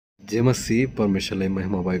जे मसी परमेश्वरलाई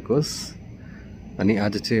महिमा भएको होस्। अनि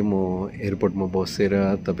आज चाहिँ म एयरपोर्टमा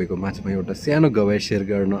बसेर तपाईको माझमा एउटा सानो गवाई शेयर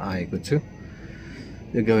गर्न आएको छु।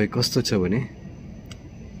 यो गवाई कस्तो छ भने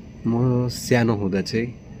म सानो हुँदा चाहिँ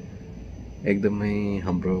एकदमै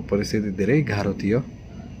हाम्रो परिस्थिति धेरै गाह्रो थियो।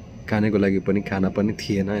 खानेको लागि पनि खाना पनि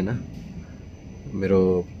थिएन हैन। मेरो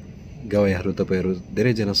गवाईहरू तपाईहरु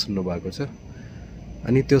धेरै जना सुन्नु भएको छ।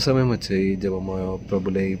 अनि त्यो समयमा चाहिँ जब म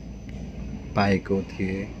प्रभुलाई पाएको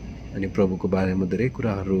थिए अनि प्रभुको बारेमा धेरै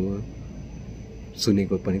कुराहरू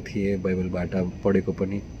सुनेको पनि थिए, बाइबलबाट पढेको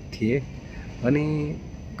पनि थिए। अनि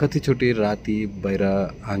कतिचोटि राति बाहिर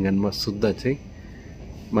आँगनमा सुत्दा चाहिँ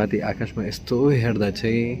माथि आकाशमा यस्तो हेर्दा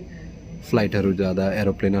चाहिँ फ्लाइटहरू जाँदा,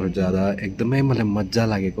 एरोप्लेनहरू जाँदा एकदमै मलाई मजा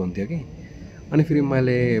लागेको हुन्थ्यो कि। अनि फेरि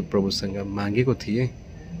मैले प्रभुसँग मागेको थिएँ,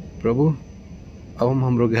 प्रभु अब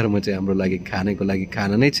हाम्रो घरमा चाहिँ हाम्रो लागि खानेको लागि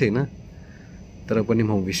खाना नै छैन, तर पनि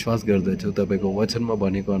म विश्वास गर्दछु तपाईको वचनमा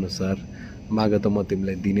भनेको अनुसार माग त म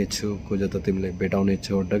तिमीलाई दिनेछु, खोज त तिमीलाई भेटाउने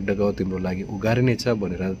छु, डगडगाउ तिम्रो लागि उगारिने छ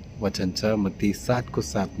भनेर वचन छ मत्ती 7 को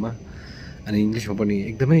 7 मा। अनि इंग्लिशमा पनि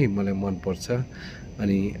एकदमै मलाई मन पर्छ।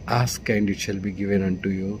 अनि ask and it shall be given अनटु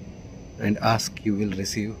you and ask you will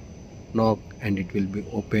receive, knock and it will be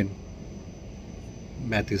open,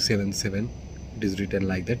 Matthew 7:7 it is return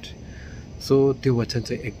like that. So त्यो वचन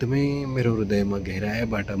चाहिँ एकदमै मेरो हृदयमा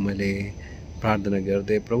गहिराइबाट मैले प्रार्थना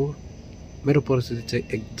गर्दै, प्रभु मेरो परिस्थिति चाहिँ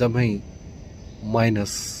एकदमै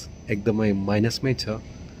माइनसमै छ,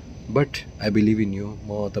 but I believe in you,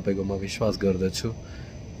 म तपाईकोमा विश्वास गर्छु।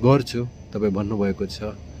 तपाई भन्नुभएको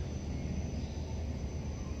छ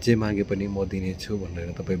जे मागे पनि म दिनेछु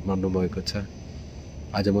भनेर तपाई भन्नुभएको छ।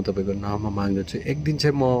 आज म तपाईको नाममा माग्दछु। एक दिन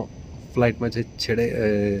चाहिँ म फ्लाइटमा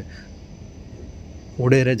चाहिँ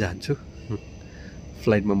उडेर जान्छु।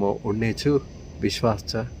 फ्लाइटमा म उड्ने छु, विश्वास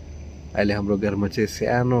छ। अहिले हाम्रो घरमा चाहिँ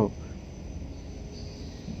सानो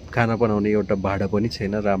खाना बनाउने एउटा भाडा पनि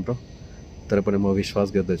छैन राम्रो, तर पनि म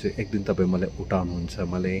विश्वास गर्दछु एक दिन तपाई मलाई उठाउनुहुन्छ,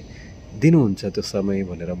 मलाई दिनुहुन्छ त्यो समय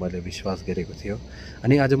भनेर मैले विश्वास गरेको थियो।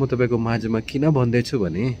 अनि आज म तपाईको माझमा किन भन्दैछु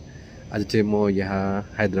भने आज चाहिँ म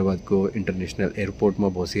यहाँ हैदराबादको इन्टरनेसनल एयरपोर्टमा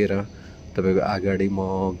बसेर तपाईको अगाडि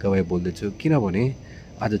म गवाई बोल्दैछु। किनभने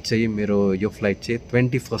आज चाहिँ मेरो यो फ्लाइट चाहिँ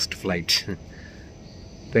 21st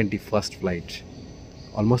फ्लाइट,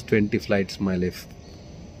 अलमोस्ट 20 फ्लाइट्स मैले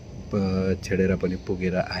छेडेर पनि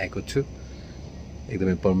पुगेर आएको छु।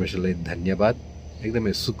 एकदमै परमेश्वरलाई धन्यवाद।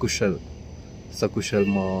 एकदमै सकुशल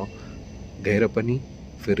म गएर पनि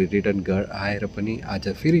फेरि रिटर्न घर आएर पनि आज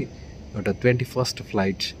फेरि एउटा 21st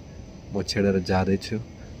फ्लाइट म छेडेर जाँदैछु।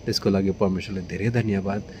 त्यसको लागि परमेश्वरलाई धेरै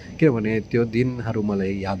धन्यवाद। किनभने त्यो दिनहरू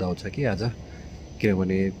मलाई याद आउँछ कि आज,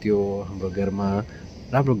 किनभने त्यो हाम्रो घरमा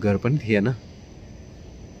राम्रो घर पनि थिएन।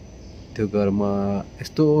 त्यो घरमा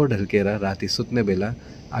यस्तो ढल्केर राति सुत्ने बेला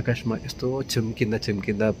आकाशमा यस्तो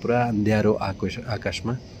चिम्किँदा पुरा अन्ध्यारो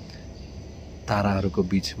आकाशमा, ताराहरूको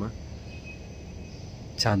बीचमा,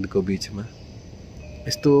 चाँदको बीचमा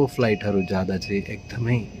यस्तो फ्लाइटहरू जाँदा चाहिँ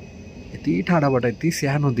एकदमै यति टाढाबाट यति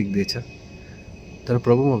सानो देख्दैछ। तर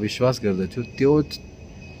प्रभु म विश्वास गर्दछु त्यो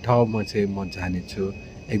ठाउँमा चाहिँ म जानेछु।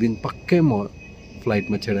 एक दिन पक्कै म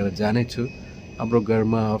फ्लाइटमा चढेर जानेछु। हाम्रो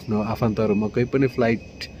घरमा आफ्नो आफन्तहरूमा कोही पनि फ्लाइट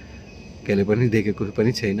कहिले पनि देखेको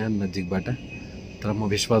पनि छैन नजिकबाट, तर म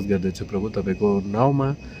विश्वास गर्दछु प्रभु तपाईको नाउँमा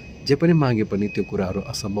जे पनि मागे पनि त्यो कुराहरू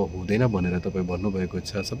असम्भव हुँदैन भनेर तपाईँ भन्नुभएको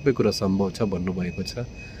छ। सबै कुरा सम्भव छ भन्नुभएको छ।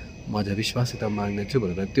 म अझ विश्वासित माग्नेछु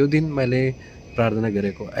भनेर त्यो दिन मैले प्रार्थना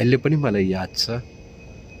गरेको अहिले पनि मलाई याद छ।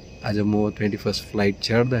 आज म 21st फ्लाइट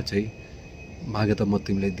चढ्दा चाहिँ माग त म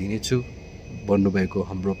तिमीलाई दिनेछु भन्नुभएको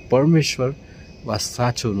हाम्रो परमेश्वर वा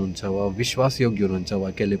साँचो हुनुहुन्छ वा विश्वासयोग्य हुनुहुन्छ वा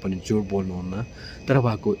कहिले पनि झुट बोल्नुहुन्न। तर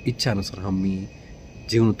उहाँको इच्छा अनुसार हामी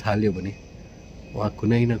जिउनु थाल्यो भने उहाँ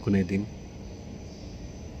कुनै न कुनै दिन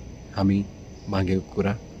हामी मागेको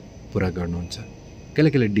कुरा पुरा गर्नुहुन्छ।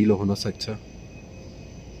 कहिले ढिलो हुन सक्छ,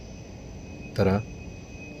 तर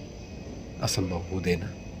असम्भव हुँदैन।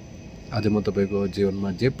 आज म तपाईको जीवनमा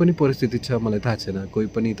जे पनि परिस्थिति छ मलाई थाहा छैन, कोही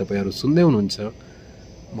पनि तपाईहरु सुन्दै हुनुहुन्छ,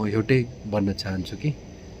 म एउटै भन्न चाहन्छु कि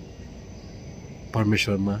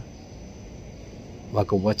परमेश्वरमा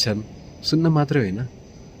उहाँको वचन सुन्न मात्रै होइन,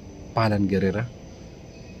 पालन गरेर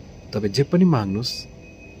तपाईं जे पनि माग्नुस्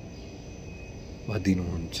उहाँ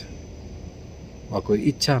दिनुहुन्छ। उहाँको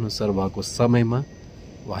इच्छा अनुसार उहाँको समयमा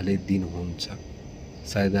उहाँले दिनुहुन्छ।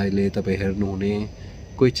 सायद अहिले तपाईं हेर्नुहुने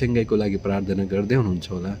कोही चङ्गाईको लागि प्रार्थना गर्दै हुनुहुन्छ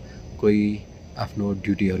होला, कोही आफ्नो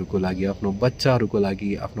ड्युटीहरूको लागि, आफ्नो बच्चाहरूको लागि,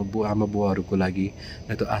 आफ्नो आमा बुवाहरूको लागि,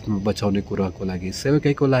 न त आत्मा बचाउने कुराको लागि,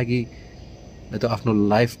 सेवकाईको लागि, न त आफ्नो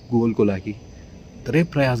लाइफ गोलको लागि धेरै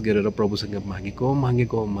प्रयास गरेर प्रभुसँग मागेको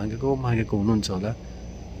हुनुहुन्छ होला।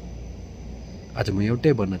 आज म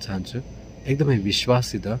एउटै भन्न चाहन्छु, एकदमै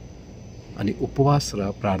विश्वाससित अनि उपवास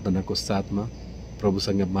र प्रार्थनाको साथमा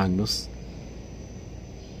प्रभुसँग माग्नुहोस्,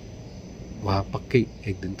 उहाँ पक्कै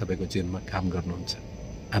एक दिन तपाईँको जीवनमा काम गर्नुहुन्छ।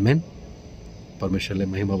 आमेन। परमेश्वरले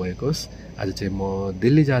महिमा भएको होस्। आज चाहिँ म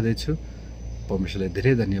दिल्ली जाँदैछु। परमेश्वरलाई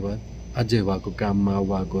धेरै धन्यवाद। अझै उहाँको काममा,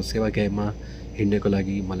 उहाँको सेवाकायमा हिँड्नको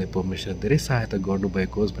लागि मलाई परमेश्वर धेरै सहायता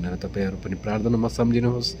गर्नुभएको होस् भनेर तपाईँहरू पनि प्रार्थनामा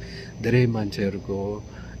सम्झिनुहोस्। धेरै मान्छेहरूको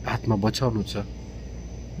आत्मा बचाउनु छ,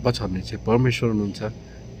 बचाउने चाहिँ परमेश्वर हुनुहुन्छ,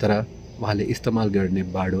 तर उहाँले इस्तेमाल गर्ने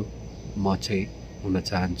बाडो म चाहिँ हुन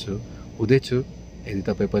चाहन्छु, हुँदैछु। यदि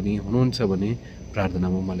तपाईँ पनि हुनुहुन्छ भने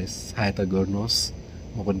प्रार्थनामा मलाई सहायता गर्नुहोस्।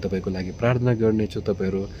 म पनि तपाईँको लागि प्रार्थना गर्नेछु।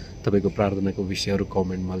 तपाईँहरू तपाईँको प्रार्थनाको विषयहरू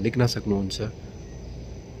कमेन्टमा लेख्न सक्नुहुन्छ।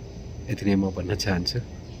 यति नै म भन्न चाहन्छु।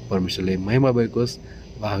 परमेश्वरले महिमा भएको होस्।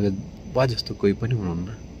 वा जस्तो कोही पनि हुनुहुन्न,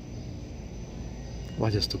 वा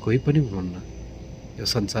जस्तो कोही पनि हुनुहुन्न। यो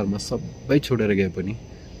संसारमा सबै छोडेर गए पनि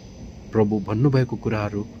प्रभु भन्नुभएको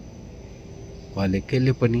कुराहरू उहाँले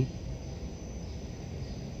कहिले पनि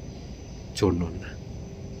छोड्नुहुन्न।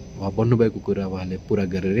 उहाँ भन्नुभएको कुरा उहाँले पुरा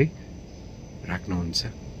गरेरै राख्नुहुन्छ।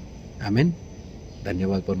 आमेन।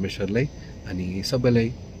 धन्यवाद परमेश्वरलाई। अनि सबैलाई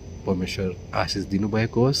परमेश्वर आशिष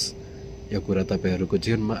दिनुभएको होस्। यो कुरा तपाईँहरूको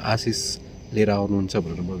जीवनमा आशिष लिएर आउनुहुन्छ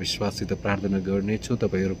भनेर म विश्वाससित प्रार्थना गर्नेछु।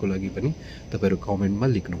 तपाईँहरूको लागि पनि तपाईँहरू कमेन्टमा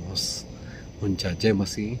लेख्नुहोस्। हुन्छ। जय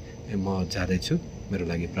मसीह। म जाँदैछु, मेरो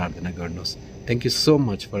लागि प्रार्थना गर्नुहोस्। Thank you so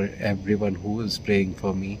much for every one who is praying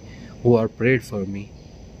for me, who are prayed for me.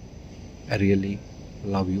 I really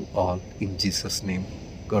love you all in Jesus' name.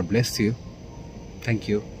 God bless you. Thank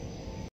you.